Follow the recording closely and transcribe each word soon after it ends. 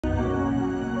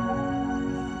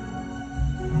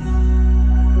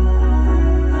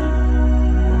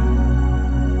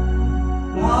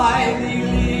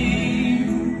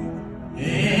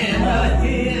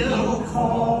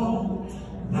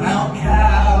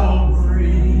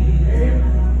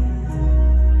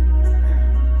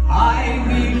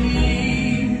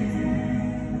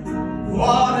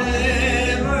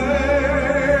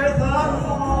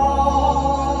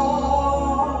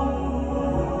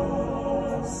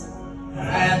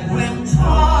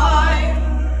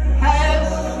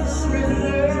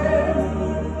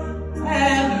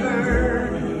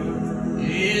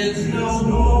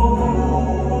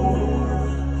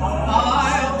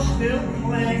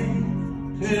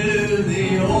to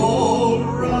the old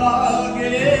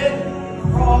rugged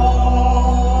cross.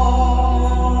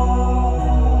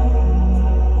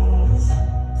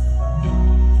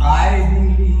 I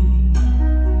believe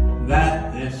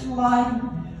that this life,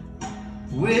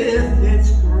 with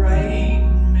its great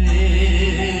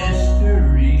mystery,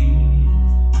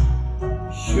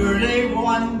 surely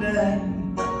one day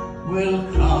will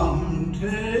come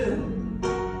to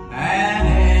an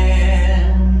end.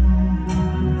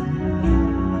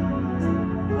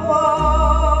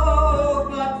 Oh,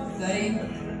 but faith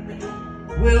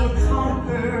will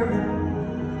conquer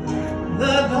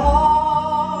the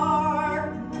darkness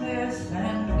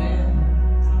and death,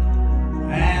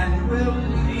 and will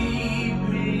lead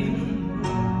me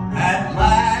at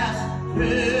last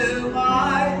to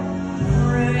my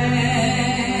friend.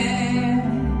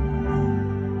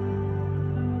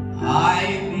 I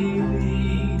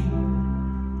believe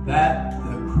that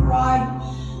the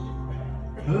Christ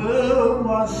who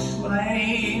was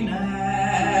slain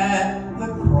at the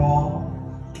cross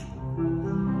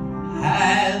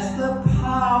has the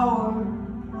power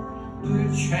to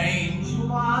change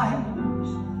lives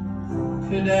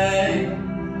today.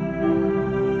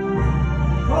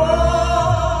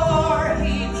 For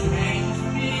he changed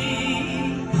me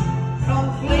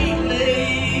completely.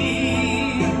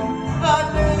 A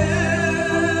new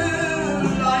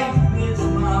life is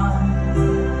mine.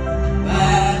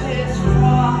 That is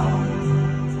why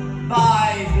by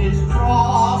his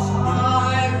cross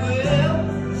I will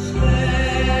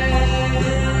stand.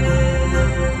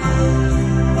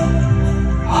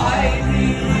 I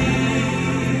believe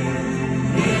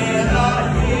in a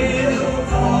hill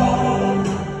called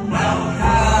Mount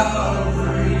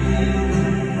Calvary.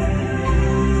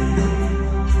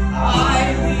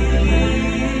 I believe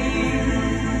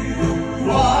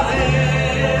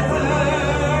whatever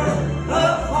the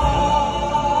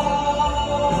cost,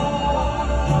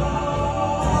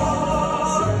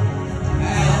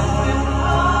 and when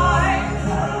I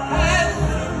have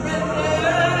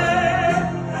surrendered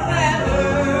and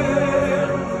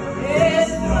earth is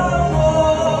no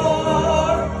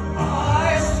more, I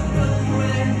shall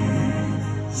cling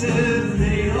to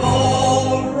the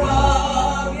old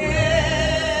rugged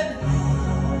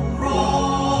cross.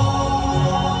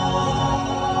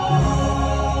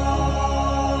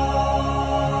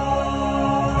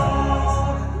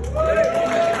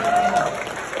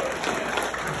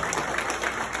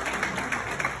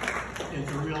 It's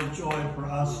a real joy for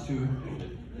us to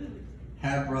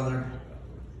have Brother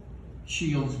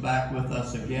Shields back with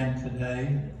us again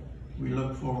today. We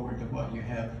look forward to what you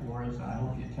have for us. I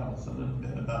hope you tell us a little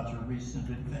bit about your recent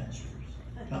adventures.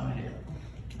 Come ahead.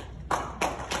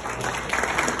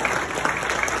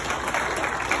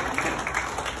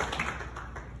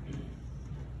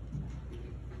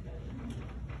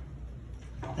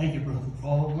 Thank you, Brother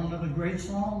Paul. Another great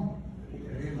song.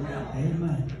 Amen.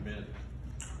 Amen. Amen.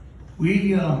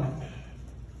 We,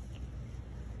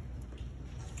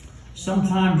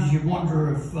 sometimes you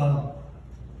wonder if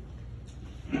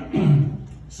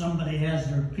somebody has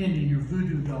their pin in your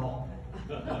voodoo doll.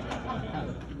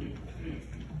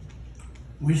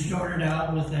 We started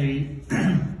out with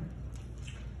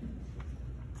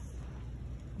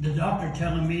the doctor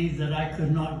telling me that I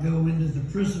could not go into the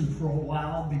prison for a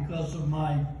while because of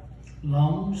my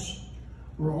lungs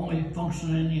were only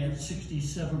functioning at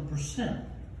 67%.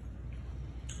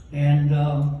 And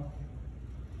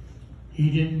he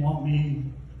didn't want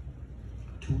me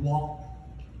to walk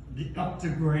up the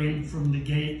grade from the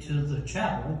gate to the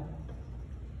chapel.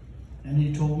 And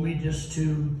he told me just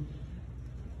to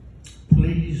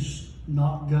please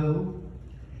not go.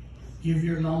 Give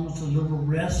your lungs a little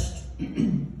rest.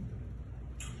 And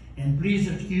please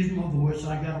excuse my voice.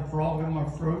 I got a frog in my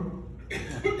throat.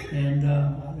 And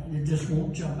it just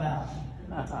won't jump out.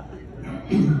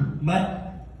 But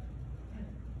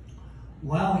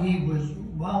while he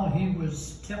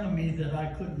was telling me that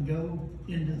I couldn't go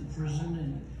into the prison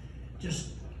and just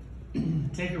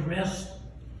take a rest,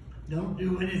 don't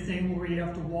do anything where you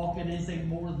have to walk anything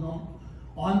more than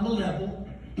on the level.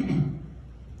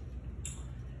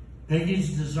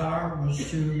 Peggy's desire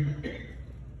was to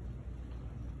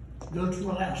go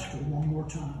to Alaska one more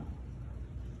time.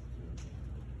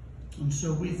 And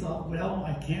so we thought, well,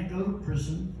 I can't go to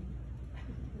prison,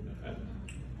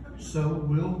 so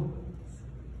we'll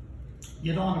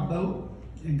get on a boat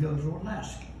and go to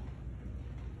Alaska.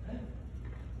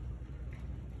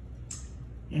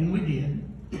 And we did.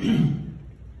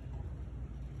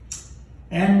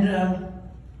 And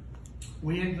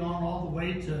we had gone all the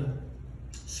way to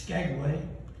Skagway.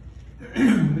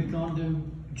 We'd gone to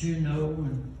Juneau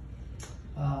and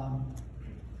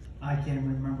I can't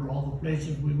remember all the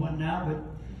places we went now, but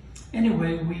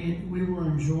anyway, we were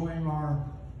enjoying our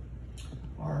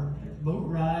boat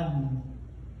ride, and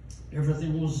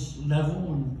everything was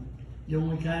level, and the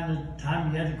only kind of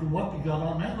time you had to go up, you got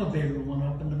on an elevator and went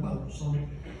up in the boat. So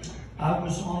I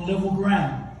was on level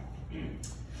ground.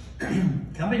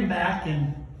 Coming back,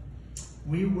 and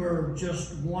we were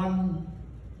just one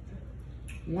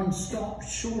stop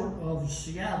short of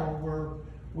Seattle, where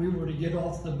we were to get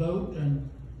off the boat and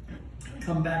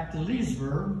come back to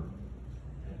Leesburg.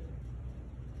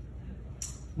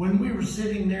 When we were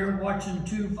sitting there watching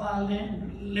two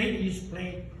ladies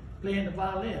playing the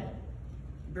violin,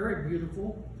 very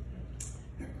beautiful,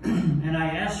 and I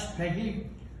asked Peggy,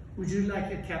 would you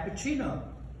like a cappuccino?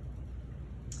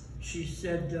 She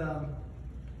said,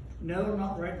 no,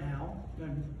 not right now.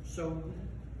 And so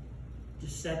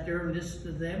just sat there and listened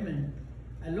to them, and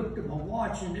I looked at my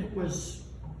watch, and it was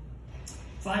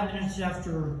 5 minutes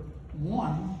after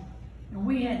 1, and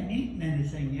we hadn't eaten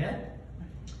anything yet.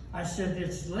 I said,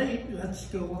 it's late, let's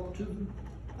go up to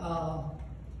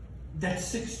deck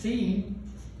 16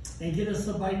 and get us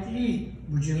a bite to eat.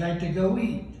 Would you like to go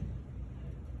eat?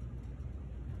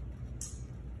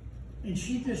 And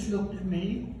she just looked at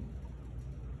me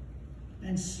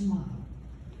and smiled.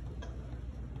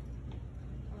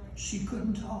 She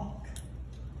couldn't talk.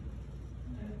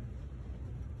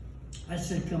 I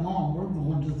said, come on, we're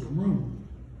going to the room.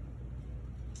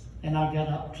 And I got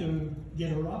up to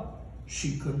get her up.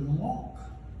 She couldn't walk.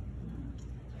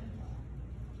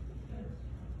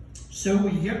 So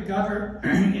we got her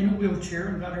in a wheelchair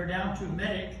and got her down to a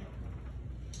medic.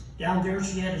 Down there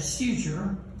she had a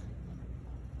seizure.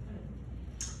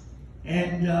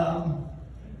 And in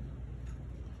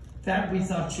fact, we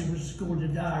thought she was going to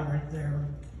die right there.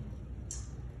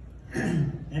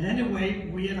 And anyway,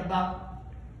 we had about,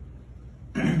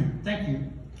 thank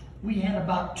you, we had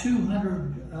about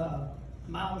 200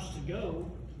 miles to go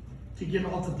to get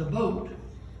off of the boat.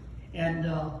 And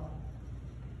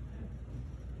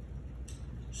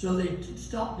so they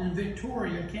stopped in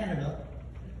Victoria, Canada.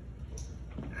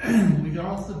 We got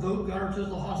off the boat, got her to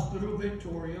the hospital,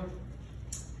 Victoria.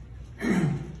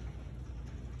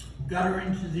 Got her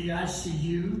into the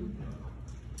ICU,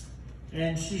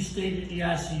 and she stayed in the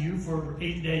ICU for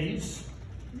 8 days.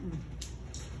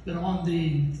 But on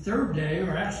the 3rd day,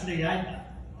 or actually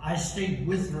I stayed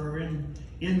with her in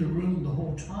the room the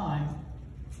whole time.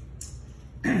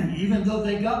 Even though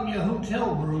they got me a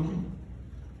hotel room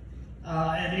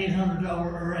at $800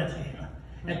 or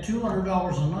at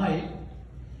 $200 a night,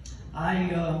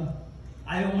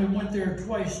 I only went there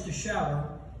twice to shower.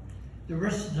 The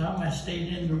rest of the time I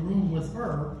stayed in the room with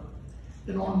her.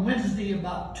 Then on Wednesday,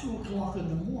 about 2 o'clock in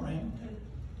the morning,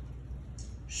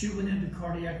 she went into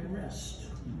cardiac arrest.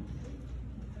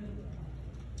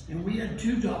 And we had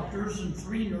 2 doctors and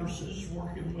 3 nurses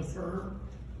working with her.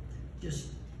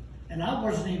 And I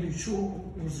wasn't even sure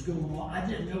what was going on. I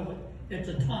didn't know at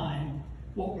the time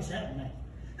what was happening.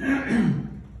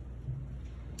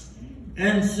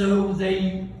 And so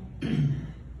they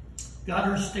got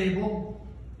her stable,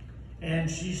 and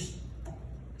she's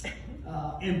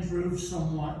improved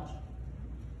somewhat.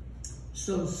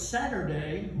 So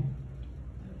Saturday,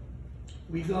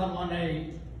 we got on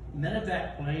a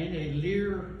medevac plane, a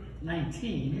Lear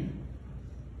 19,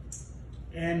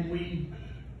 and we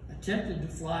attempted to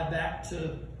fly back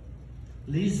to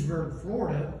Leesburg,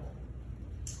 Florida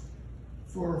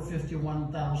for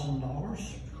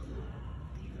 $51,000.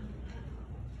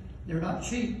 They're not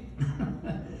cheap.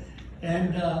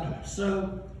 And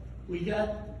so we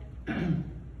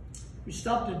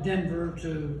stopped at Denver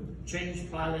to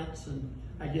change pilots and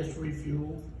I guess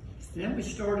refuel. Then we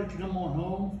started to come on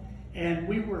home, and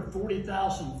we were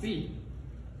 40,000 feet.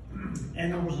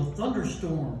 And there was a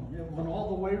thunderstorm. It went all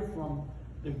the way from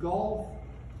the Gulf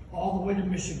all the way to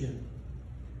Michigan.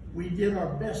 We did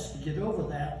our best to get over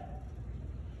that.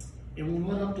 And we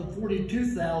went up to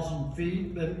 42,000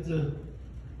 feet, but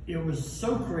it was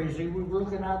so crazy. We were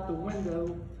looking out the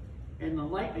window, and the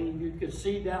lightning, you could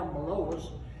see down below us,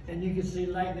 and you could see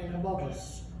lightning above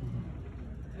us.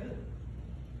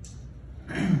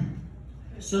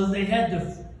 So they had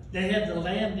to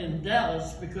land in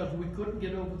Dallas because we couldn't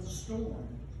get over the storm.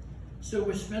 So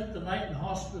we spent the night in the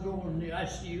hospital in the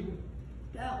ICU,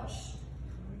 Dallas.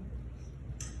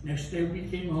 Next day we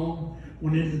came home,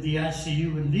 went into the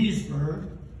ICU in Leesburg,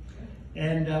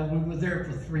 and we were there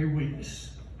for 3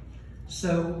 weeks.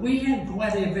 So we had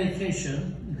quite a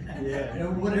vacation, yeah.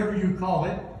 Whatever you call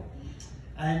it.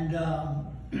 And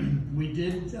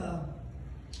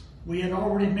we had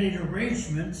already made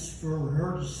arrangements for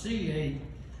her to see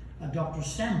a Dr.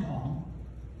 Sampong.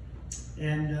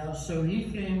 And so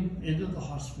he came into the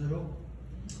hospital,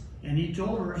 and he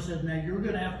told her, he said, now you're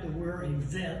going to have to wear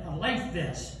a life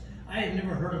vest. I had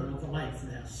never heard of a life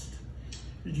vest.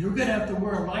 But you're going to have to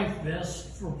wear a life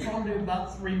vest for probably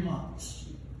about 3 months.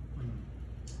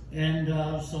 And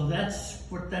so that's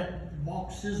what that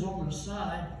box is on the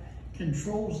side,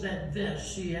 controls that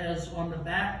vest. She has on the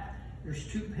back, there's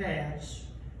 2 pads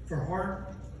for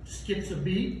heart skips a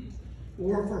beat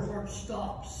or for heart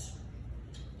stops.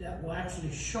 That will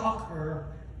actually shock her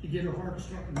to get her heart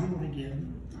starting moving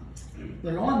again.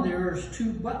 But on there is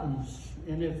 2 buttons,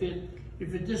 and if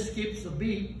it just skips a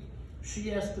beat, she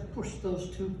has to push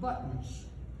those 2 buttons.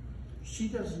 She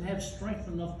doesn't have strength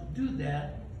enough to do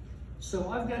that, so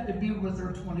I've got to be with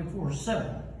her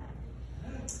 24/7,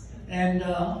 and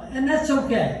that's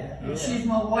okay. Yeah. She's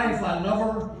my wife. I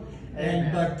love her,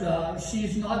 but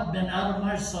she's not been out of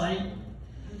my sight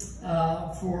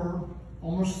for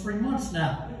almost 3 months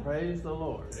now. Praise the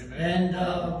Lord. Amen.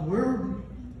 And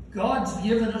God's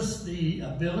given us the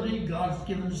ability, God's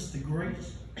given us the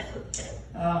grace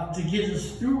to get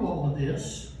us through all of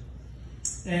this.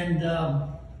 And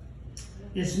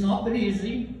it's not been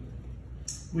easy.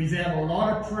 We've had a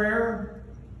lot of prayer.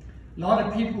 A lot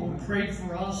of people have prayed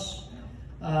for us.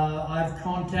 I've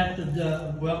contacted,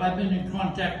 I've been in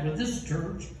contact with this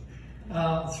church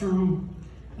through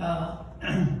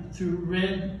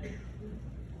Red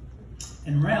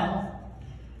and Ralph,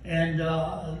 and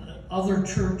other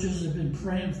churches have been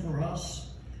praying for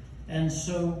us, and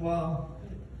so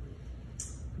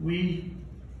we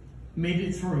made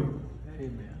it through.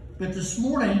 Amen. But this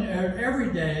morning,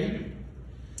 every day,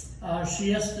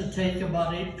 she has to take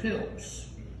about 8 pills.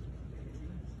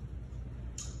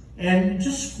 And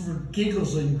just for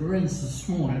giggles and grins this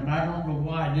morning, I don't know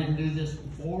why I didn't do this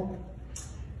before,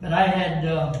 but I had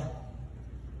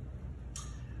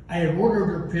ordered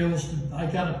her pills. I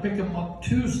got to pick them up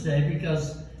Tuesday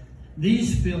because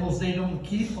these pills, they don't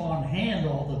keep on hand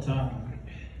all the time.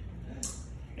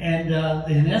 And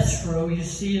the Nestro, you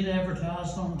see it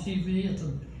advertised on TV.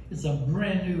 It's a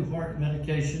brand new heart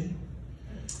medication.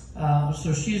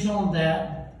 So she's on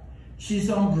that. She's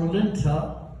on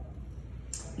Brilinta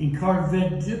and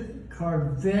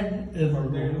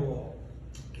Carvedilol.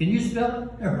 Can you spell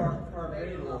it?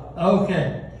 Carvedilol.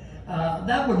 Okay.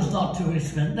 That one's not too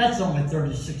expensive. That's only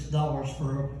 $36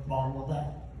 for a bottle of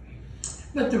that.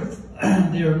 But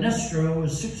their Nestro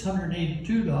is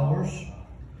 $682.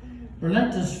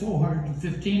 Brilinta's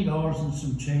 $415 and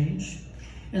some change.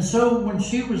 And so when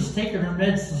she was taking her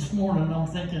meds this morning, I'm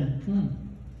thinking,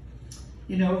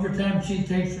 you know, every time she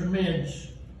takes her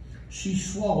meds, she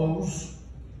swallows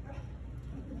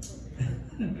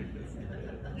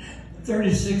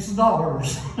 $36.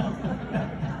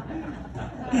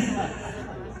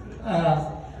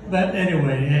 But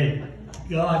anyway, hey,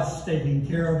 God's taking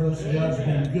care of us. God's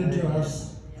been good to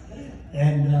us,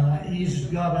 and He's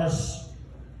got us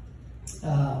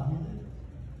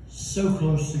so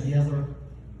close together.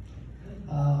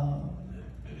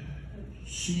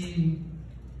 She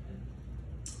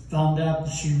found out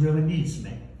that she really needs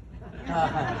me.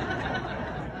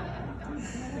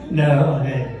 No,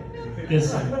 hey,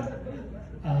 listen.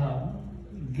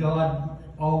 God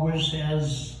always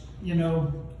has, you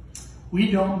know,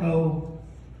 we don't know,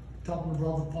 talking to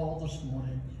Brother Paul this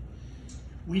morning,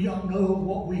 we don't know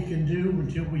what we can do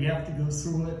until we have to go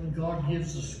through it, and God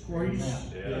gives us grace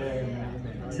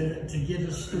to get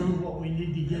us through what we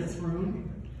need to get through.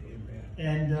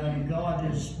 And God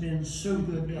has been so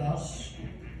good to us,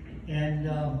 and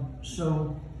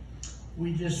so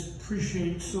we just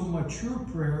appreciate so much your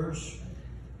prayers,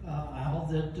 Al,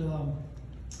 that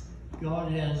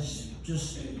God has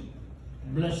just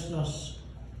blessed us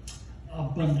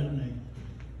abundantly.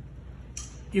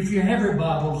 If you have your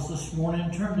Bibles this morning,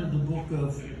 turn to the book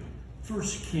of 1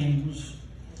 Kings.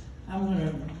 I'm going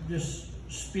to just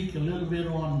speak a little bit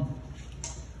on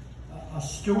a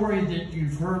story that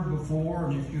you've heard before,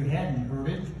 and if you hadn't heard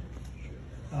it,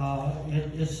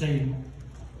 it's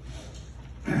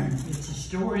a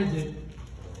story that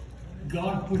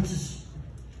God puts us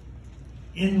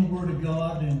in the Word of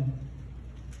God, and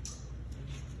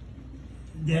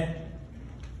that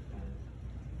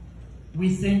we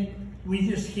think we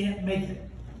just can't make it.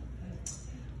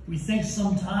 We think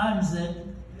sometimes that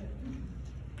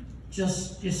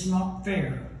just it's not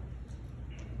fair.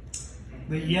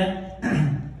 But yet,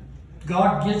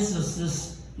 God gives us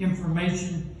this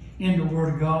information in the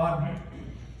Word of God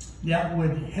that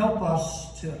would help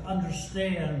us to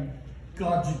understand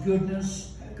God's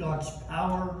goodness, God's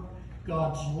power,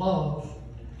 God's love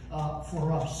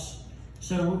for us.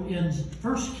 So in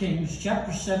 1 Kings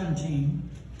chapter 17,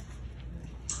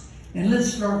 And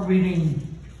let's start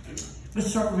reading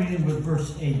with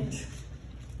verse 8.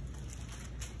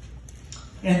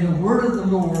 And the word of the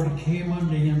Lord came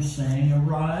unto him, saying,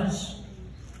 Arise,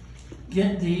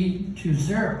 get thee to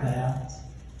Zarephath,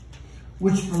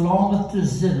 which belongeth to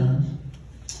Zidon,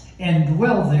 and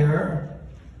dwell there.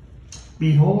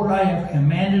 Behold, I have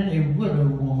commanded a widow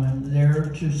woman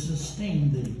there to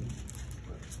sustain thee.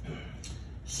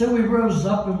 So he rose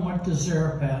up and went to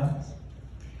Zarephath.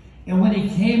 And when he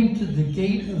came to the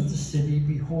gate of the city,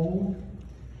 behold,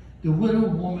 the widow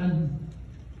woman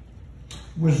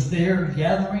was there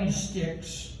gathering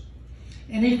sticks.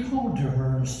 And he called to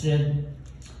her and said,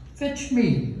 Fetch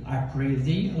me, I pray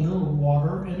thee, a little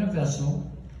water in a vessel,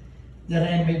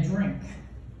 that I may drink.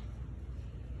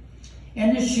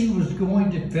 And as she was going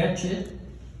to fetch it,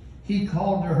 he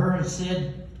called to her and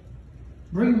said,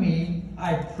 Bring me,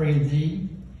 I pray thee,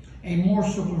 a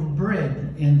morsel of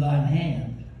bread in thine hand.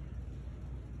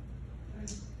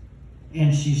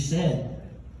 And she said,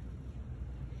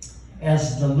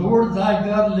 As the Lord thy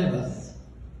God liveth,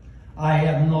 I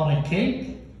have not a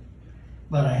cake,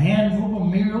 but a handful of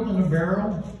meal in a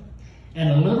barrel, and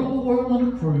a little oil in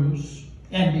a cruse.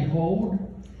 And behold,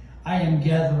 I am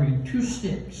gathering 2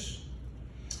 sticks,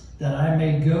 that I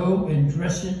may go and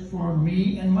dress it for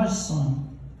me and my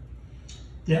son,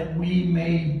 that we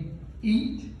may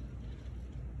eat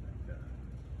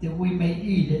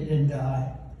it and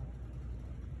die.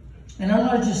 And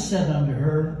Elijah said unto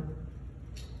her,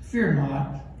 Fear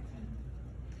not,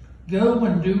 go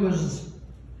and do as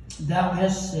thou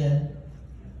hast said,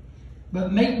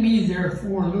 but make me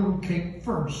therefore a little cake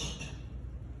first,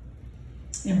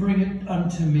 and bring it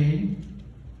unto me,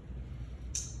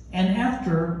 and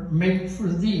after make for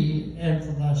thee and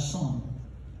for thy son.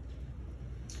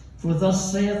 For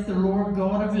thus saith the Lord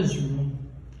God of Israel,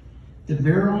 the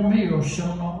barrel of meal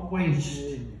shall not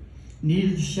waste,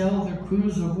 neither shall the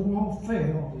cruse of oil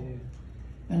fail,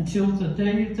 until the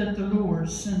day that the Lord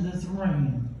sendeth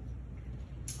rain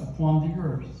upon the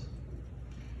earth.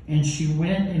 And she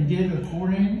went and did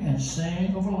according and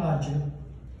sang of Elijah.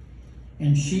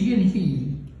 And she and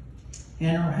he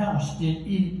and her house did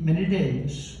eat many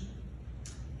days.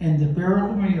 And the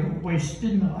barrel of meal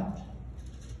wasted not,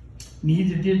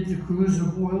 neither did the cruse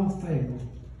of oil fail,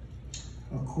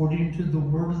 according to the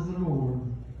word of the Lord,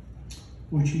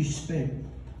 which he spake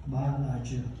by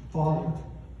Elijah. Father,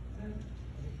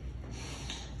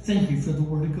 thank you for the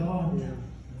word of God.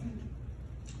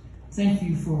 Thank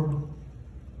you for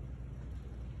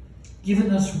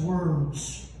giving us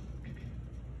words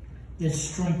that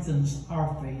strengthens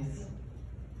our faith.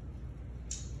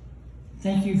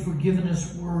 Thank you for giving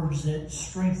us words that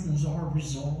strengthens our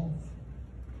resolve,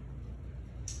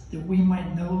 that we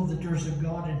might know that there's a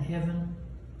God in heaven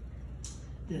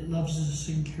that loves us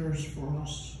and cares for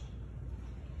us.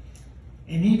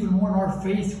 And even when our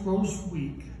faith grows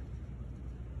weak,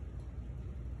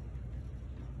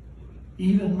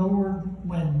 even, Lord,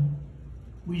 when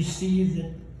we see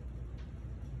that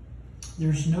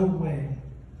there's no way,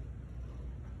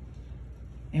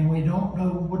 and we don't know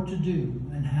what to do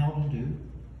and how to do,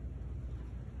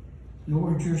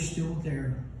 Lord, you're still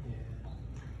there.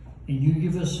 And you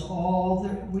give us all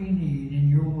that we need in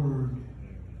your word.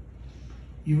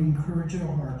 You encourage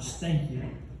our hearts. Thank you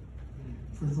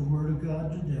for the word of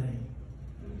God today.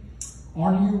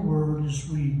 Honor your word as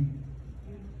we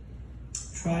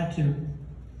try to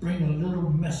bring a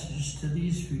little message to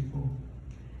these people,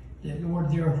 that,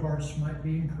 Lord, their hearts might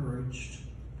be encouraged.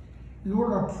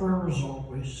 Lord, our prayer is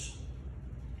always,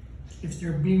 if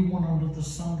there be one under the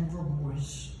sound of our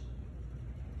voice,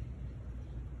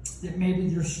 that maybe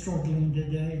they're struggling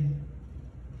today,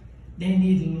 they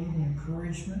need a little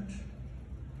encouragement.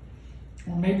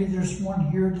 Or maybe there's one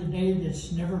here today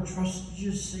that's never trusted you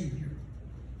as Savior.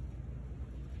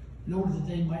 Lord, that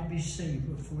they might be saved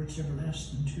before it's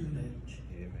everlasting too late.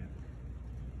 Amen.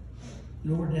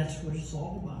 Lord, that's what it's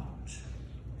all about.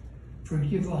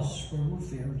 Forgive us where we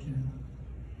failed you.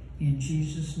 In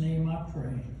Jesus' name I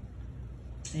pray.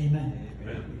 Amen.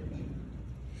 Amen.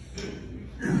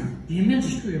 The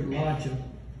ministry of Elijah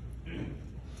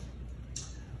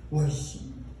was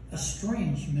a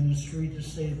strange ministry, to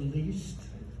say the least.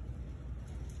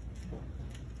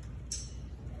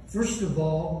 First of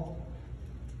all,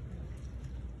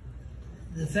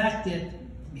 the fact that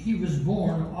he was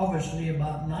born, obviously,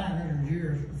 about 900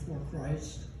 years before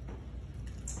Christ.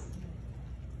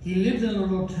 He lived in a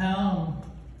little town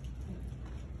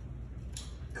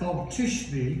called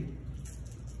Tishbe,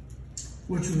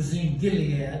 which was in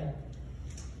Gilead,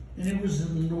 and it was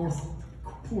in the north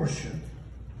portion.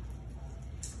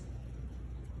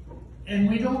 and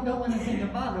we don't know anything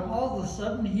about him. All of a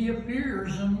sudden, he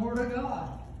appears in the Word of God.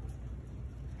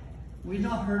 We've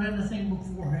not heard anything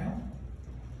before him.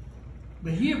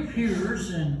 But he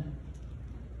appears, and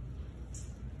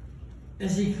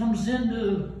as he comes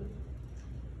into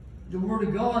the Word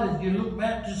of God, if you look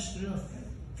back just a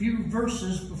few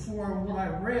verses before what I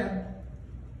read,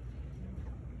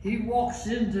 he walks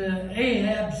into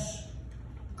Ahab's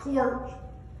court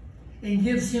and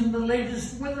gives him the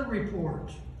latest weather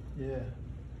report. Yeah.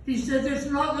 He said, "It's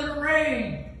not going to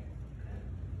rain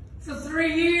for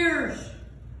 3 years."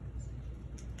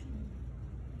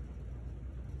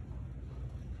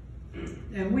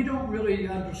 And we don't really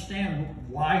understand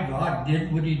why God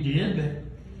did what he did,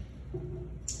 but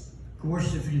of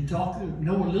course, if you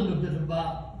know a little bit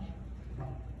about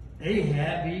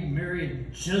Ahab, he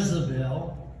married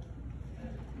Jezebel,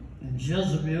 and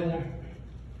Jezebel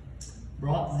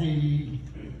brought the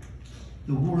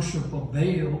worship of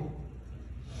Baal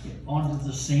onto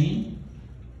the scene.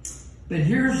 But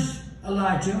here's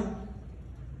Elijah.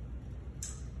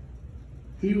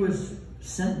 He was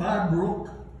sent by a brook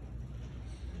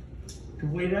to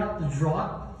wait out the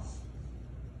drought.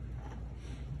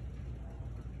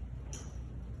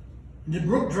 The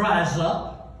brook dries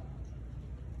up.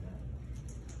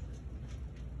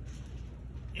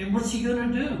 And what's he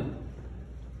going to do?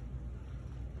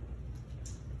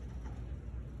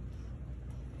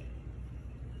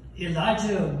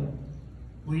 Elijah,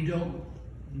 we don't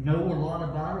know a lot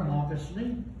about him,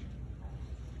 obviously.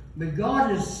 But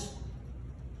God is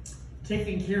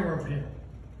taking care of him.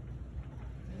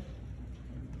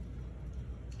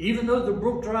 Even though the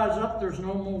brook dries up, there's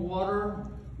no more water,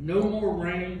 no more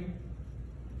rain.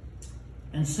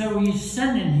 And so he's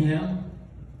sending him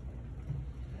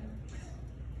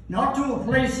not to a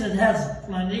place that has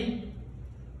plenty.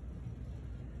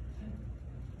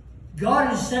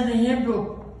 God is sending him to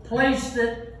a place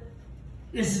that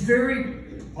is very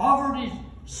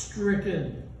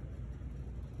poverty-stricken.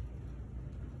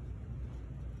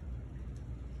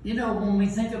 You know, when we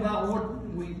think about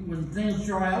when things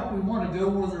dry up, we want to go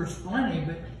where there's plenty,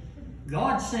 but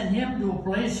God sent him to a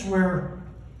place where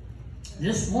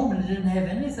this woman didn't have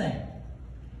anything.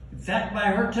 In fact, by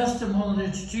her testimony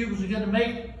that she was going to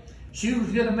make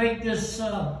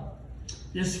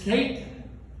this cake,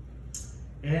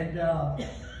 and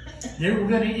they were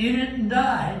going to eat it and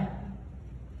die,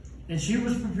 and she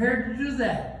was prepared to do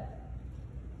that.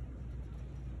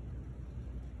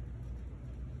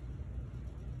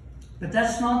 But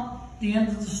that's not the end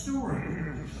of the story.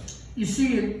 You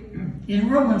see, in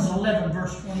Romans 11,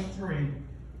 verse 23,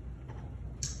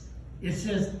 it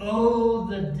says, "Oh,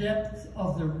 the depth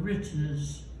of the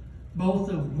riches, both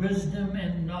of wisdom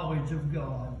and knowledge of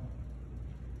God.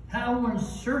 How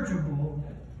unsearchable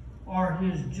are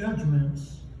his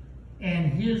judgments,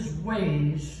 and his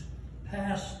ways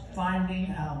past finding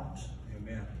out."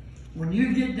 Amen. When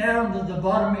you get down to the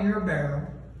bottom of your barrel,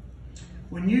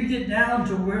 when you get down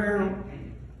to where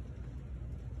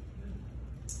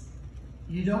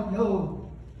you don't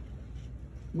know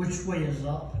which way is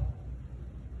up,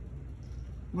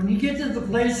 when you get to the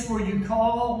place where you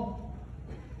call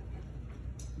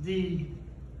the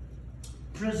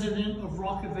president of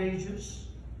Rock of Ages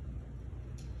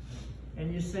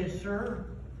and you say, "Sir,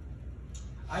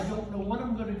 I don't know when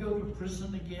I'm going to go to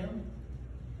prison again.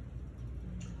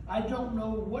 I don't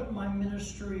know what my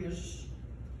ministry is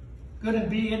going to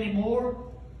be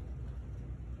anymore.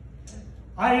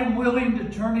 I am willing to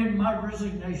turn in my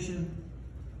resignation.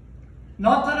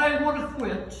 Not that I want to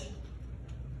quit,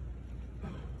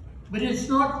 but it's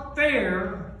not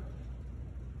fair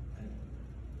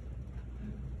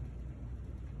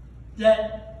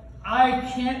that I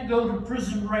can't go to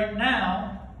prison right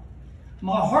now.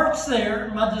 My heart's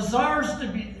there, my desire's to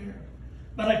be there,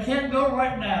 but I can't go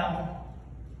right now.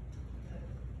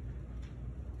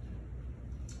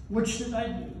 What should I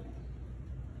do?"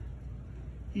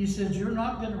 He says, "You're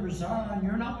not going to resign.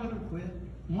 You're not going to quit.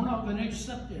 We're not going to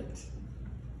accept it.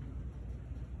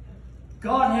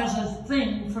 God has a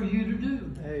thing for you to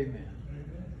do." Amen.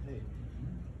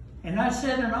 And I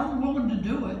said, "And I'm willing to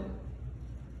do it,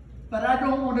 but I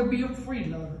don't want to be a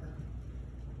freeloader."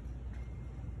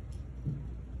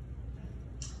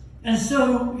 And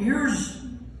so here's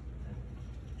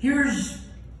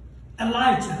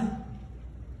Elijah.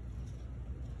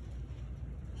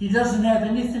 He doesn't have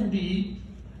anything to eat.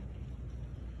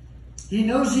 He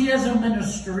knows he has a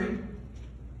ministry,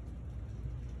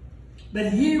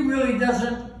 but he really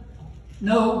doesn't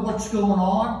know what's going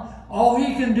on. All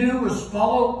he can do is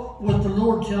follow what the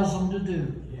Lord tells him to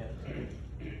do.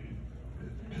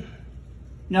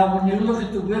 Now, when you look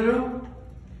at the widow,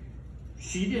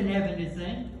 she didn't have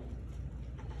anything.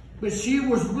 But she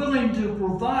was willing to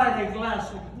provide a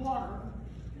glass of water.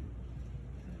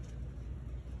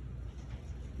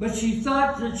 But she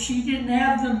thought that she didn't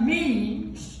have the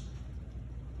means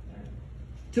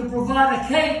to provide a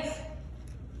cake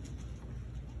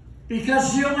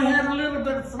because she only had a little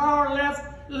bit of flour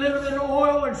left, a little bit of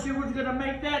oil, and she was going to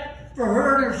make that for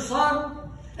her and her son,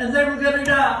 and they were going to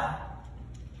die.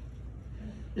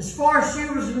 As far as she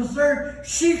was concerned,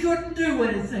 she couldn't do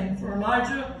anything for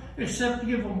Elijah except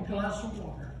give him a glass of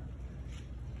water.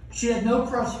 She had no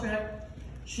prospect.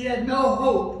 She had no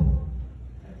hope.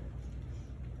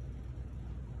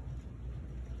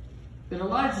 But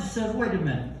Elijah said, wait a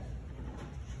minute.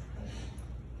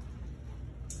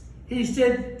 He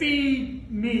said, feed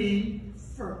me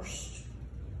first.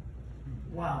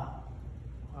 Wow.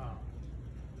 Wow.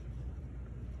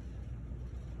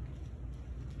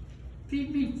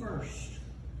 Feed me first.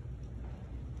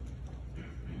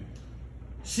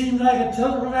 Seemed like a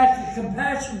total act of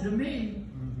compassion to me.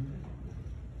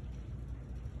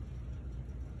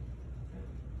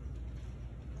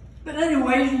 But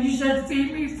anyway, he said,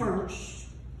 feed me first.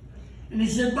 And he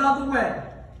said, by the way,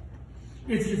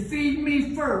 if you feed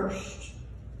me first,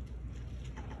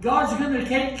 God's going to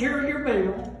take care of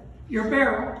your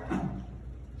barrel,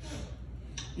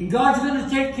 and God's going to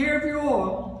take care of your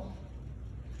oil.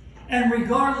 And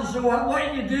regardless of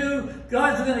what you do,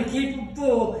 God's going to keep them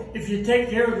full if you take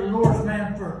care of the Lord's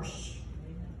man first.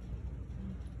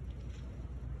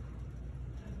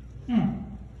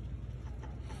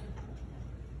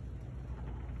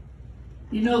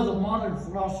 You know, the modern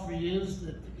philosophy is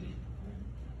that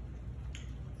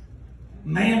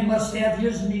man must have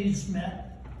his needs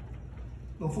met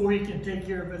before he can take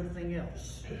care of anything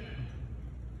else.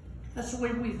 That's the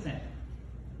way we think.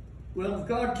 Well, if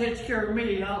God takes care of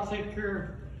me, I'll take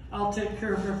care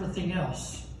of everything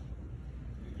else.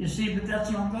 You see, but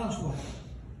that's not God's way.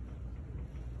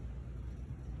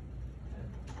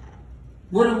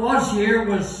 What it was here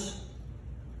was,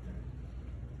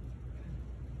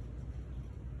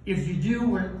 if you do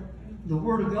what the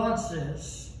Word of God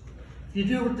says, if you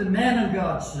do what the man of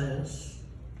God says,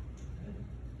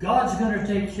 God's going to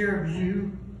take care of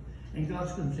you, and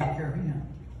God's going to take care of him.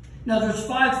 Now, there's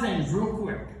 5 things real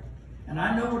quick, and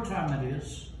I know what time it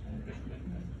is,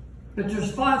 but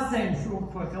there's 5 things real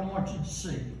quick I want you to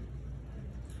see.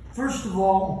 First of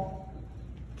all,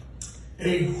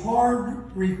 a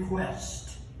hard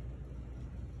request.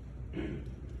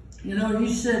 You know,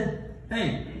 he said,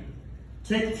 hey,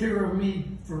 take care of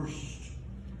me first.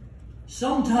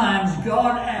 Sometimes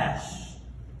God asks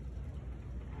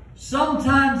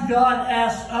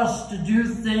us to do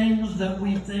things that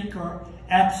we think are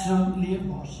absolutely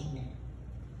impossible.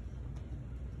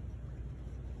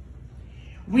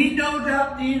 We no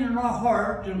doubt need in our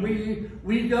heart, and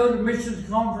we go to missions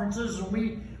conferences, and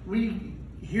we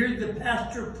hear the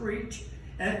pastor preach,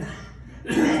 and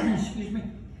excuse me,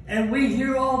 and we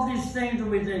hear all these things, and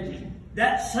we think,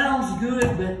 that sounds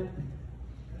good, but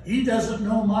he doesn't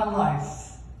know my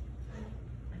life.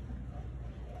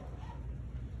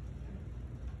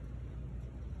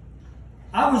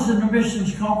 I was in a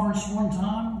missions conference one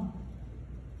time.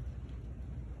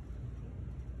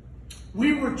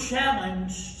 We were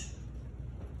challenged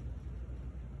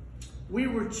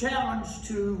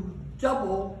to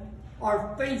double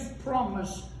our faith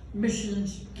promise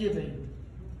missions giving.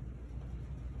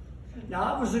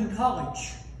 Now, I was in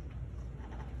college.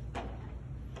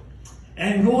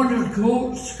 And going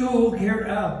to school here,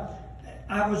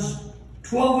 I was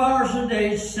 12 hours a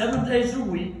day, 7 days a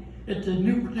week at the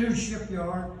Newport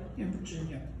shipyard in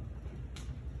Virginia,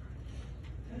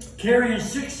 carrying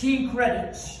 16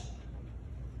 credits.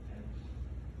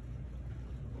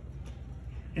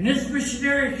 And this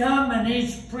missionary come and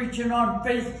he's preaching on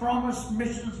faith promise,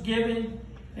 missions giving,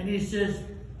 and he says,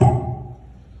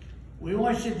 we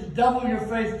want you to double your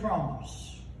faith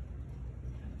promise.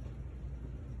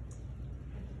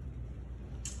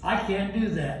 I can't do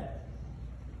that.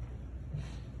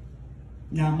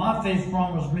 Now, my faith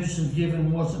promise missions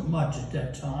giving wasn't much at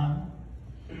that time.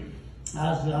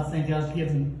 I think I was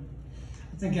given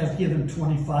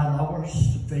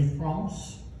 $25 to faith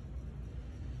promise.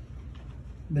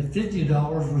 But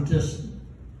 $50 was just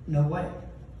no way.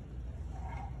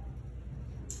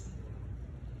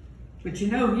 But you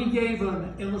know, he gave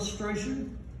an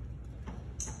illustration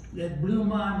that blew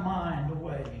my mind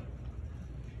away.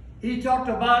 He talked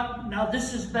about, now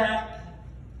this is back,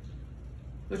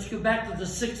 let's go back to the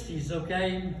 60s,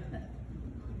 okay?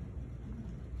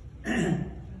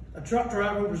 A truck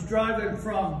driver was driving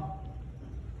from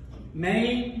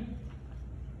Maine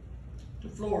to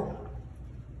Florida.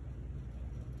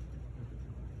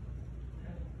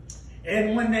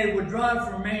 And when they would drive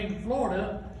from Maine to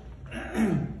Florida,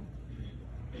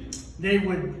 they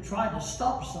would try to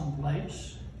stop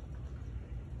someplace.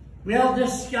 Well,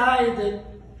 this guy that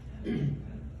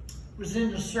was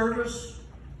in the service,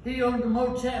 he owned a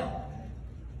motel.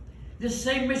 This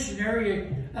same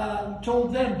missionary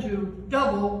told them to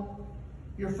double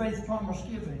your faith promise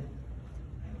giving.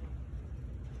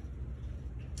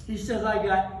 He said, I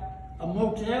got a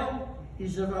motel. He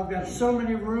said, I've got so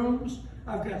many rooms.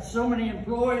 I've got so many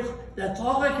employees. That's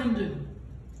all I can do.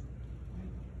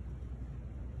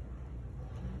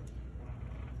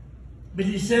 But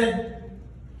he said,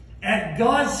 at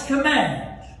God's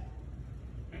command,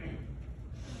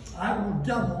 I will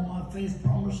double my faith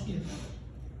promise giving.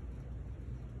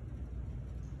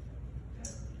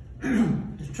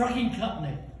 The trucking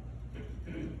company,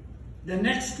 the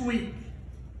next week,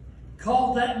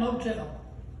 called that motel.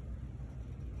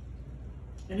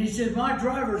 And he said, my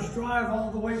drivers drive all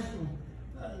the way from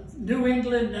New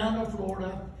England down to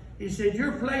Florida. He said,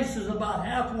 your place is about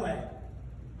halfway.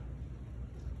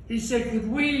 He said, could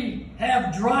we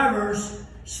have drivers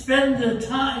spend the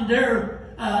time,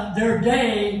 their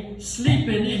day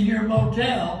sleeping in your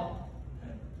motel?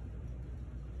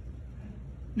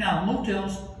 Now,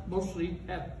 motels mostly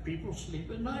have people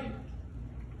sleep at night.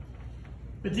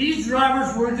 But these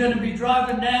drivers were going to be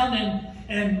driving down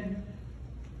and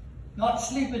not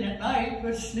sleeping at night,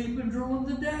 but sleeping during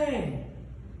the day.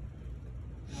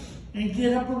 And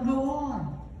get up and go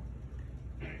on.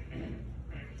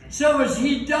 So as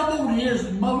he doubled his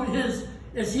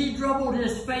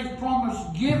faith promise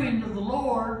giving to the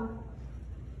Lord,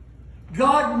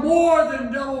 God more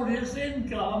than doubled his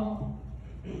income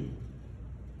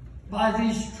by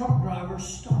these truck drivers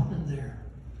stopping there.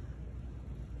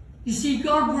 You see,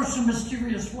 God works in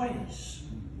mysterious ways.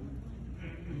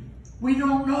 We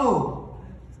don't know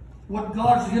what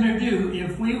God's going to do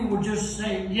if we will just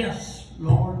say, yes,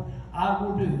 Lord, I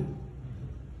will do.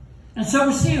 And so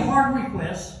we see a hard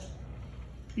request.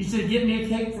 He said, give me a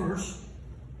cake first.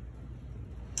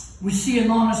 We see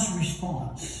an honest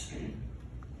response.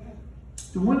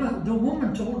 The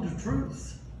woman told the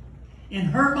truth. In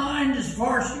her mind, as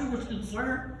far as she was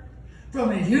concerned,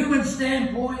 from a human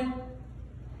standpoint,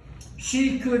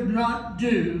 she could not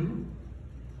do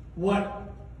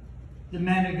what the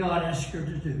man of God asked her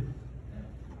to do.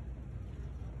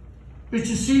 But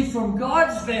you see, from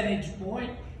God's vantage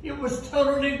point, it was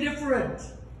totally different.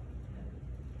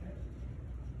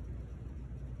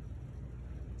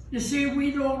 You see,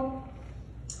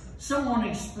 someone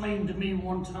explained to me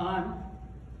one time,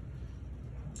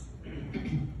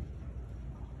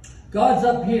 God's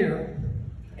up here.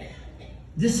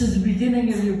 This is the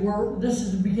beginning of your world. This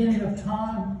is the beginning of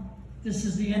time. This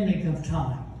is the ending of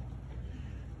time.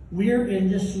 We're in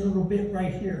this little bit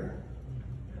right here.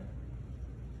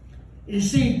 You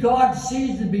see, God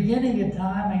sees the beginning of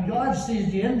time and God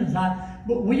sees the end of time,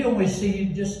 but we only see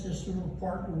just this little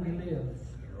part where we live.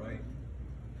 Right.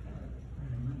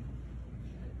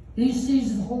 He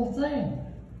sees the whole thing.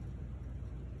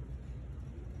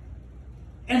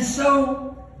 And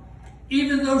so,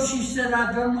 even though she said,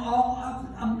 I'm doing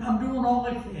all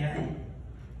I can.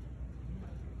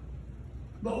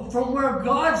 But from where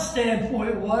God's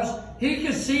standpoint was, he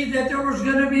could see that there was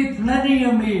going to be plenty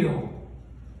of meal.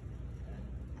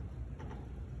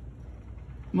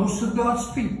 Most of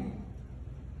God's people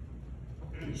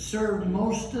served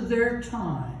most of their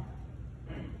time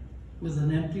with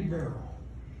an empty barrel.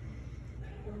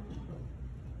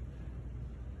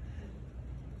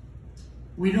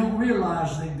 We don't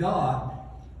realize that God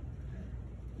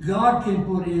can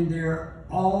put in there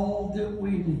all that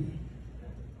we need.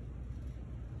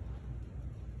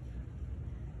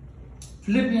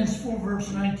 Philippians 4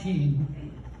 verse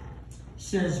 19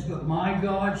 says, but my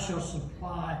God shall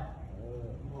supply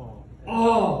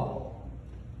all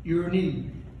your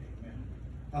need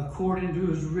according to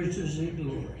his riches in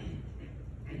glory.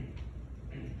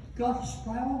 God will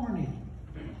supply all our need.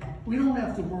 We don't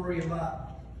have to worry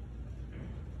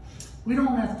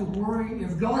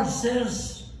if God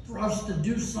says for us to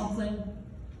do something.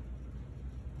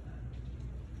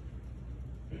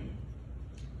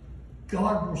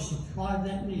 God will supply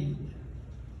that need.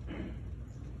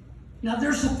 Now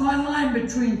there's a fine line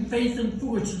between faith and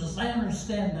foolishness. I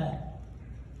understand that.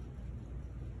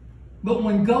 But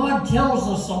when God tells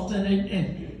us something,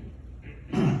 and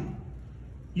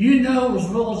you know as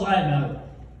well as I know,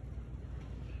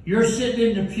 you're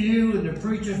sitting in the pew and the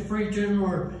preacher's preaching,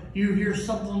 or you hear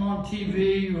something on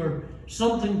TV, or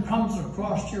something comes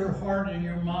across your heart and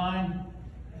your mind,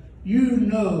 you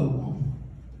know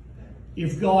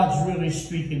if God's really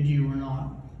speaking to you or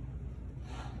not.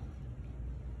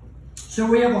 So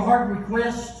we have a hard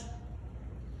request.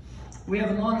 We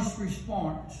have an honest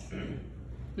response.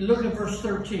 We look at verse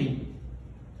 13.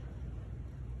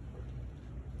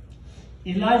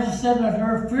 Elijah said unto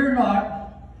her, Fear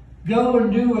not, go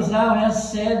and do as thou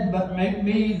hast said, but make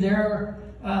me thereof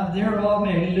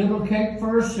a little cake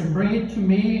first, and bring it to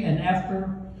me, and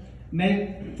after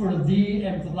make for thee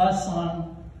and for thy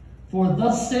son. For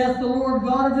thus saith the Lord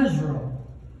God of Israel,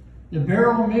 the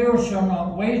barrel meal shall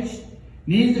not waste,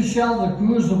 neither shall the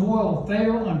cruse of oil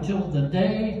fail until the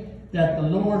day that the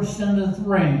Lord sendeth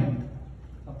rain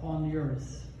upon the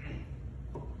earth.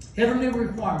 Heavenly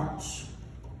requirements.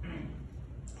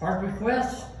 Hard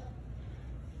request.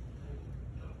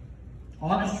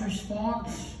 Honest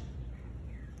response.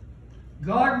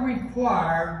 God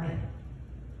required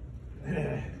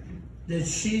that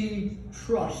she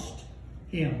trust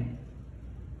him.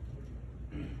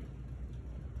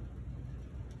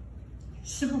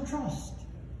 Simple trust.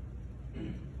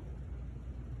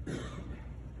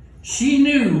 She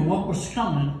knew what was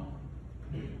coming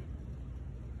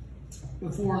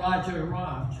before Elijah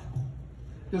arrived.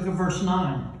 Look at verse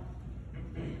 9.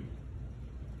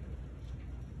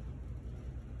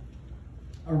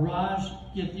 Arise,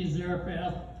 get thee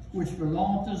Zarephath, which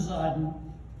belongeth to Zidon,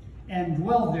 and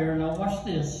dwell there. Now watch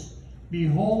this.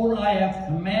 Behold, I have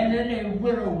commanded a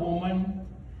widow woman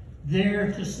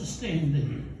there to sustain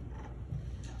thee.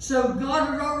 So God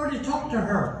had already talked to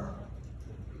her.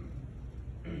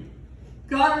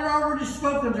 God had already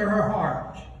spoken to her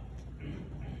heart.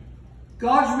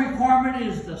 God's requirement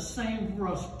is the same for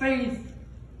us. Faith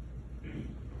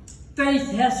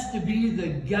has to be the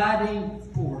guiding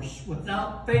force.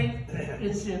 Without faith,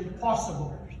 it's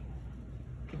impossible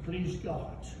to please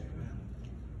God.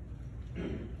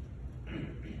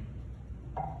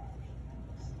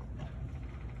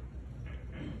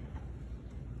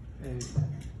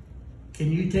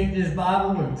 Can you take this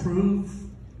Bible and prove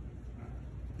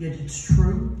that it's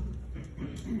true?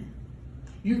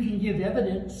 You can give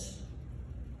evidence.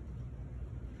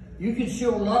 You can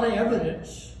show a lot of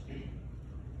evidence.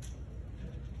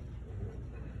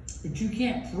 But you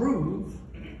can't prove.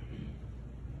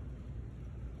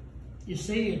 You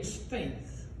see, it's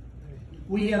faith.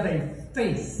 We have a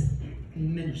faith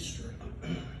ministry.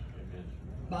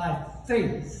 By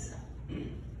faith,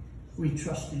 we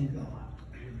trust in God.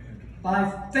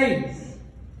 By faith,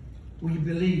 we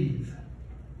believe.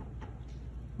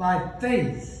 By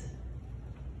faith,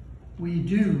 we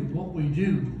do what we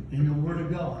do in the Word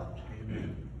of God.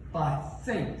 Amen. By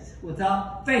faith.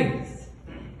 Without faith,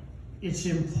 it's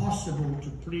impossible to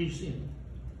please Him.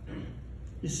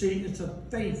 You see, it's a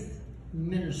faith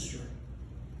ministry.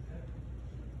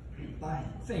 By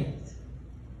faith.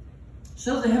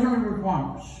 So the heavenly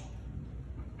requirements.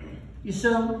 You see,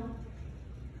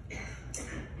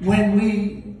 when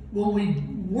we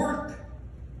work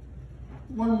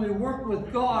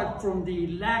with God from the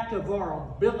lack of our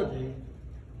ability,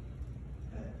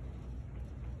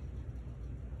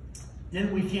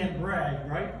 then we can't brag,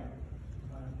 right?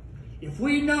 If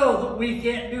we know that we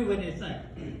can't do anything,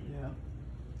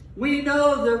 we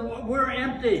know that we're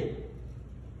empty,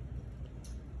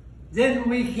 then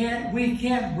we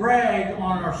can't brag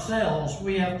on ourselves.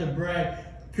 We have to brag.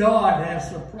 God has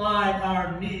supplied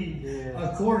our need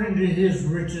according to His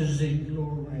riches in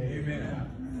glory. Amen.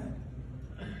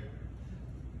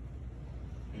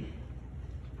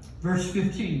 Verse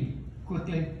 15,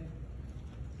 quickly.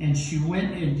 And she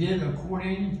went and did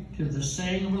according to the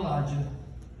saying of Elijah.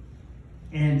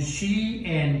 And she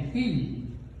and he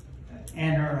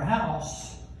and her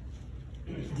house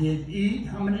did eat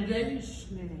how many days?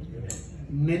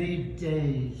 Many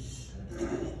days.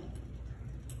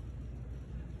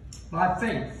 By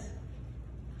faith.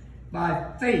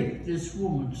 By faith, this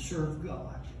woman served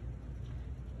God.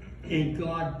 And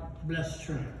God blessed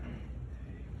her.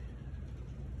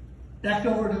 Back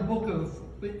over to the book of,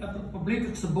 I believe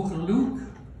it's the book of Luke.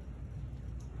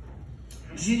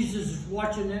 Jesus is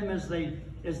watching them as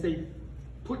they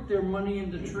put their money in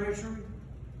the treasury.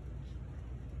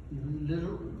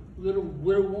 Little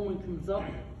widow woman comes up.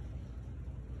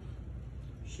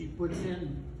 She puts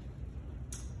in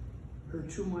her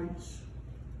 2 mites.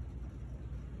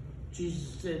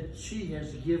 Jesus said she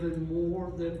has given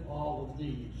more than all of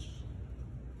these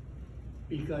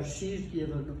because she's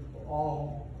given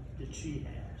all that she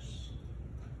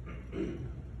has.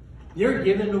 They're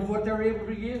giving of what they're able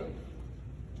to give.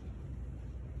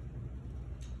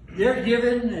 They're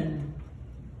giving and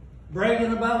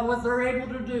bragging about what they're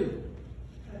able to do.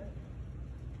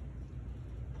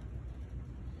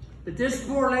 But this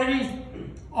poor lady,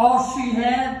 all she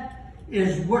had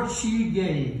is what she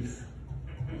gave.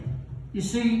 You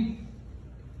see,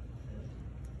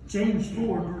 James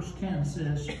 4 verse 10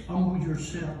 says, humble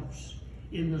yourselves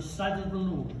in the sight of the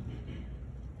Lord,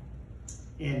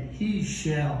 and he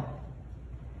shall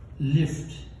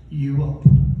lift you up.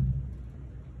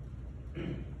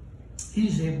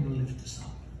 He's able to lift us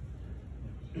up.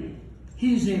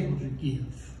 He's able to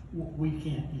give what we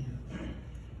can't give.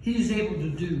 He's able to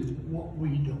do what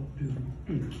we don't do,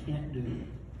 we can't do.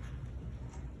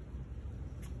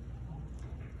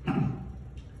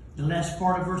 The last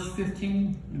part of verse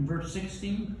 15 and verse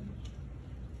 16.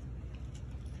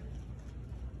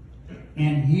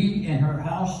 And he and her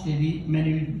house did eat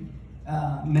many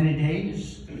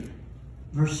days.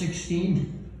 Verse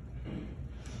 16.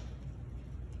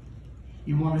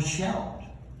 You want to shout.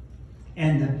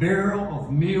 And the barrel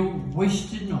of meal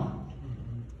wasted not.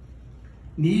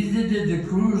 Neither did the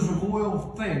cruse of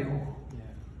oil fail.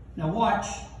 Now watch.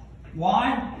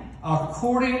 Why?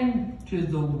 According to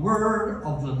the word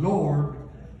of the Lord,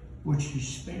 which he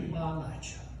spake by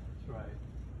Elijah. That's right.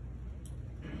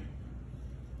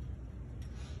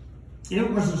 It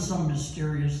wasn't some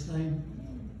mysterious thing.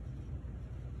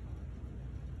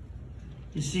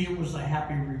 You see, it was a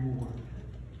happy reward.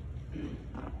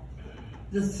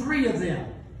 The three of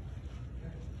them,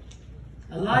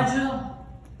 Elijah,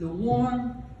 the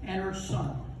woman, and her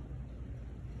son,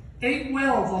 ate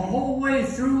well the whole way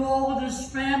through all of this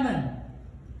famine.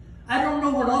 I don't know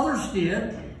what others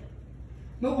did,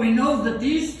 but we know that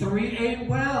these three ate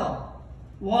well.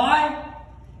 Why?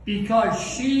 Because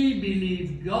she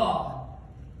believed God.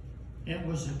 It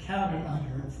was accounted unto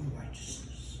her for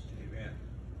righteousness. Amen.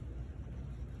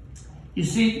 You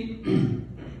see,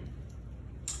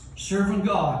 serving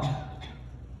God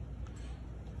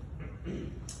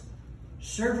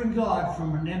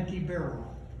from an empty barrel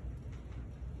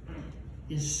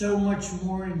is so much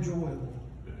more enjoyable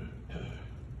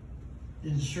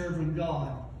than serving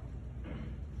God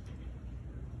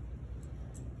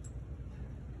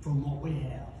from what we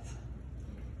have.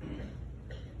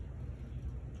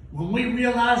 When we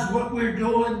realize what we're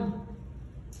doing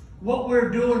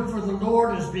for the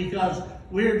Lord is because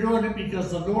we're doing it because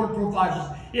the Lord provides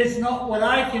us. It's not what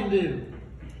I can do.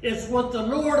 It's what the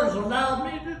Lord has allowed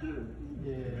me to do.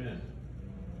 Yeah. Amen.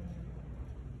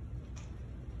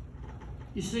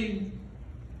 You see,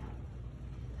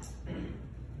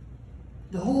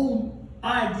 the whole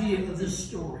idea of this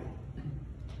story,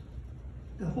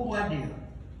 the whole idea,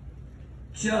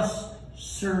 just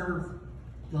serve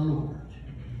the Lord.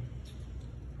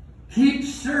 Keep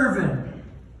serving.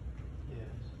 Yes.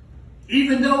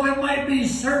 Even though it might be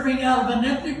serving out of an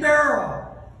empty barrel.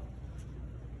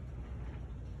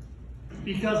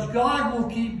 Because God will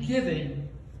keep giving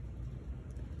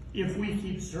if we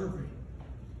keep serving.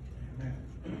 Amen.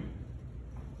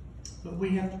 But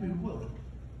we have to be willing.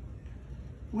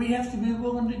 We have to be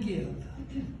willing to give.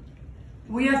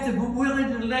 We have to be willing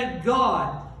to let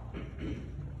God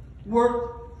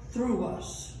work through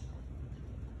us.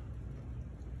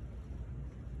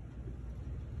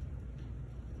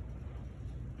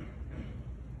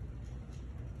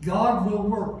 God will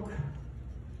work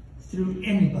through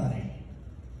anybody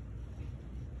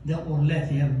that will let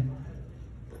him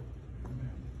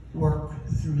work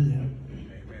through them.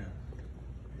 Amen.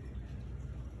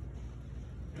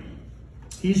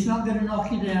 He's not going to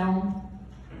knock you down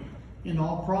in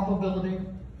all probability.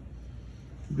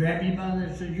 Grab you by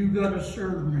the say, you got to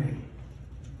serve me.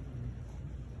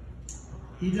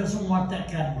 He doesn't want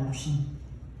that kind of person.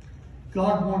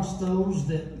 God wants those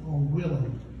that are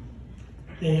willing.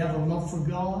 They have a love for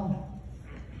God.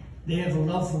 They have a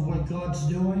love for what God's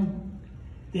doing.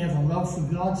 They have a love for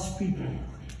God's people.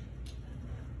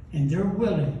 And they're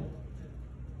willing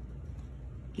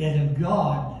that if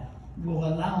God will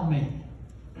allow me,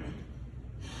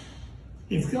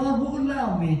 if God will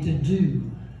allow me to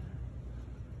do,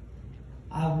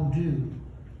 I will do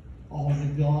all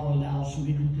that God allows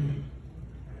me to do.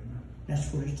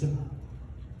 That's what it's about.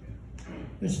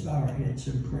 Let's bow our heads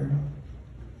in prayer.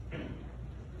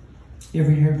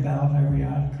 Every head bowed, every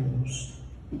eye closed.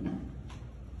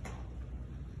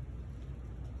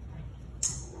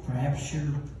 Perhaps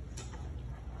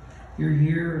you're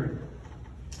here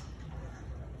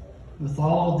with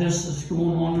all of this that's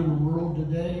going on in the world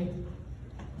today.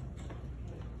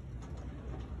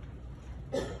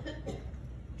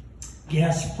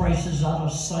 Gas prices out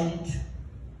of sight.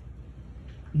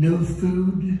 No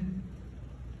food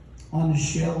on the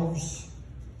shelves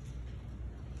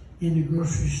in the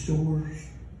grocery stores.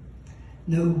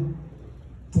 No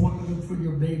formula for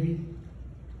your baby.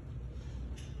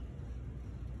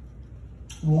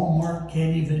 Walmart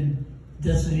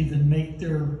doesn't even make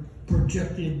their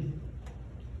projected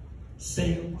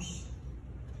sales.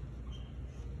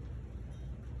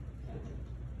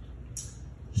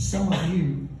 Some of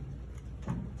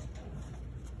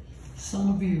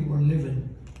you are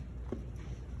living,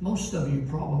 most of you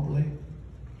probably,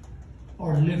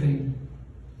 are living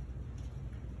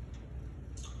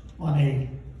on a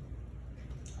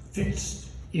fixed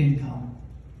income.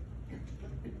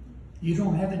 You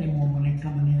don't have any more money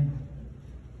coming in.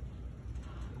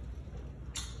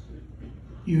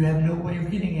 You have no way of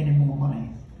getting any more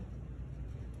money.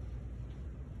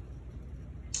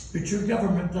 But your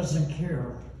government doesn't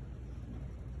care.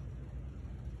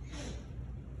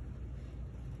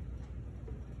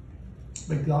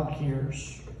 But God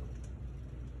cares.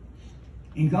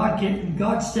 And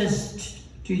God says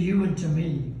to you and to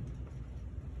me,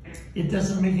 it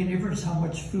doesn't make any difference how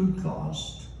much food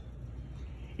costs.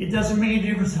 It doesn't make any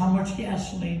difference how much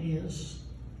gasoline is.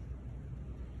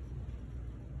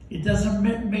 It doesn't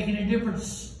make any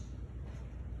difference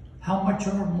how much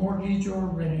our mortgage or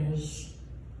rent is.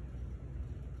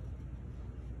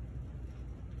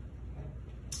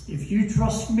 If you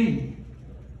trust me,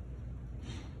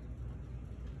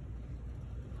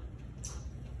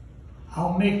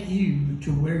 I'll make you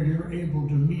to where you're able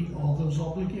to meet all those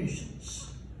obligations.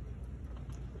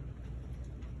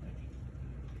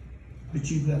 But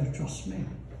you've got to trust me.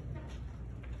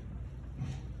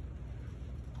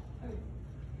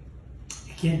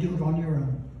 You can't do it on your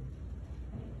own.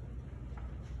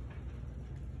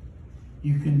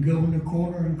 You can go in the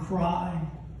corner and cry.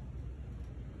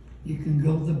 You can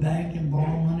go to the bank and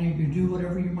borrow money. You can do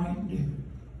whatever you might do.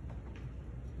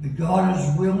 But God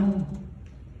is willing,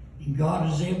 and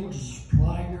God is able to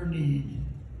supply your need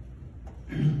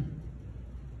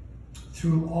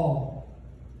through all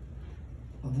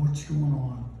of what's going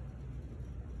on.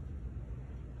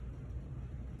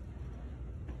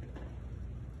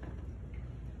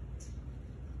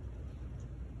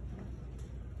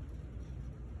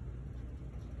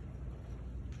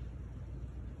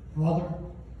 Father,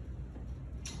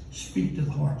 speak to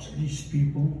the hearts of these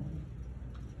people.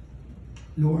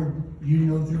 Lord, you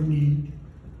know their need.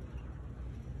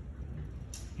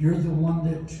 You're the one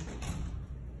that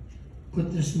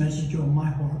put this message on my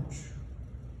heart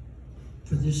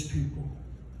for this people.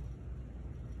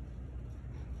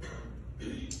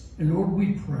 And Lord,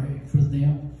 we pray for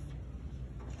them.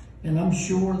 And I'm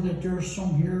sure that there are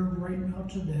some here right now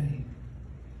today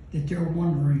that they're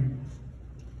wondering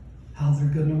how they're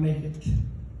going to make it.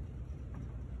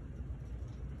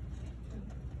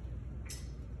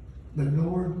 But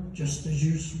Lord, just as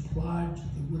you supplied to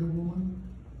the widow woman,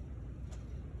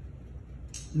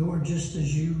 Lord, just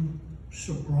as you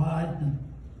supplied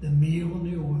the meal and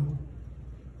the oil,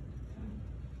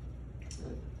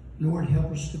 Lord,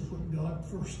 help us to put God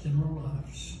first in our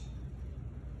lives.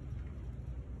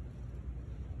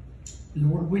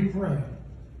 Lord, we pray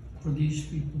for these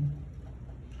people.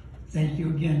 Thank you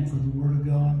again for the Word of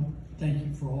God. Thank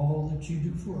you for all that you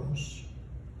do for us.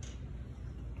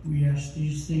 We ask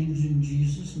these things in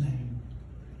Jesus' name.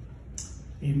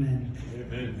 Amen.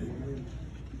 Amen.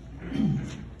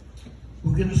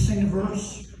 We're going to sing a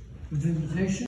verse of invitation.